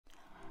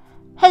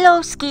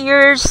Hello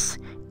skiers!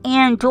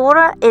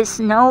 Andorra is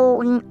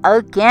snowing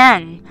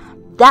again.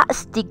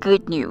 That's the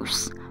good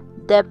news.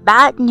 The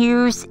bad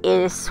news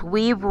is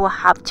we will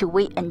have to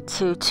wait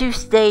until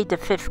Tuesday the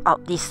 5th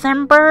of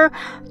December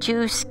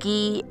to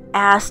ski,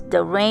 as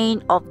the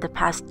rain of the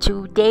past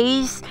 2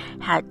 days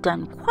had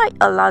done quite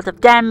a lot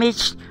of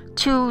damage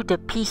to the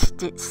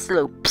pisted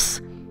slopes.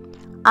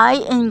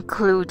 I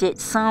included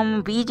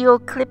some video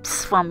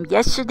clips from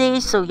yesterday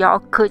so y'all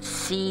could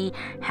see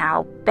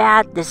how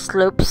bad the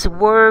slopes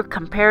were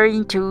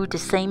comparing to the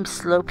same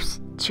slopes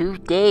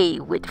today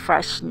with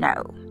fresh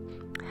snow.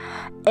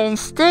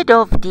 Instead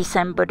of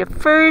December the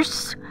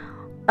 1st,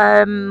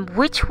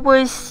 which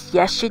was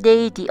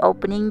yesterday the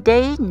opening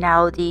day,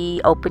 now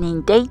the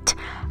opening date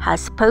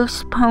has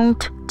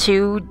postponed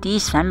to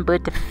December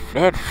the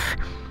 5th,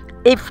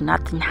 if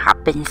nothing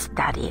happens,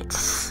 that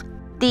is.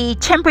 The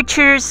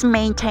temperatures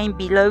maintain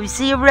below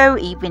 0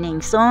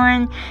 evenings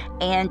on,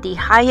 and the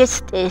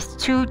highest is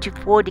 2 to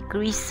 4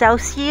 degrees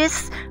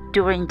Celsius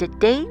during the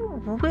day,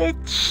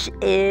 which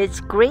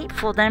is great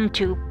for them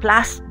to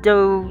blast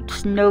those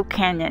snow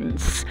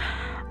cannons.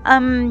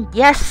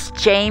 Yes,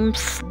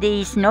 James,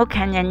 the snow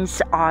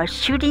cannons are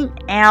shooting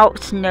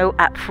out snow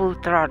at full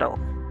throttle.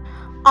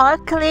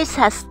 Arcalus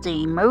has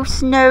the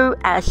most snow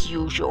as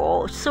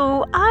usual,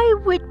 so I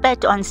would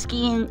bet on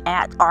skiing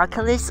at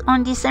Arcalus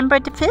on December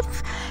the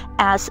 5th,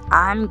 as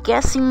I'm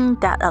guessing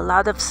that a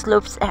lot of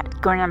slopes at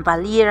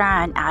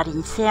Grandvalira and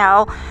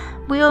Arinsal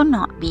will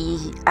not be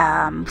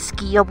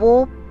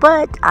skiable,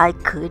 but I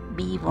could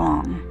be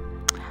wrong.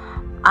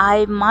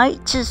 I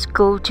might just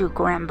go to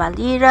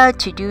Grandvalira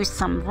to do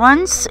some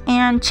runs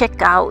and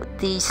check out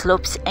the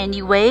slopes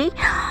anyway.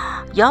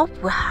 Y'all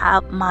will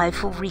have my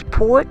full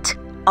report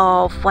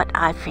of what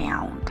I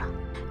found.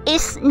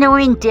 It's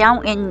snowing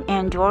down in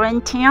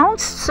Andorran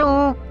towns,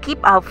 so keep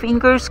our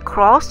fingers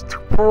crossed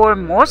for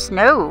more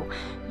snow.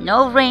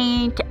 No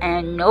rain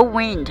and no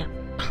wind,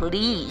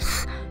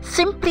 please.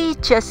 Simply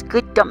just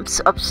good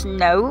dumps of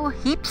snow,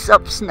 heaps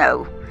of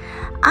snow.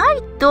 I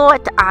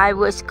thought I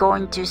was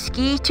going to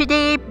ski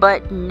today,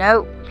 but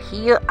no,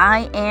 here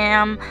I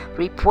am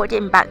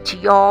reporting back to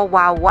y'all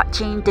while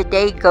watching the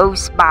day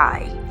goes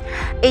by.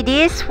 It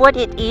is what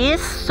it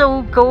is,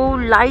 so go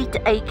light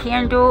a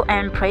candle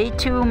and pray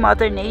to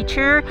Mother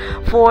Nature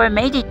for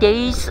many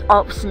days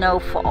of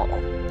snowfall.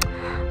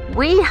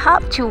 We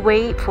have to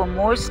wait for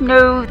more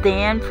snow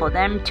than for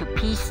them to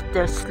piece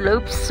the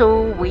slopes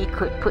so we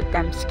could put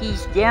them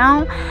skis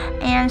down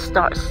and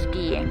start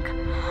skiing.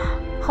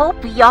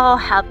 Hope y'all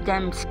have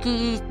them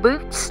ski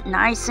boots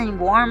nice and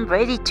warm,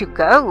 ready to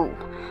go.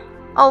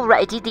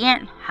 Alrighty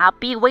then,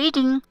 happy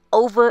waiting,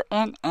 over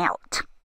and out.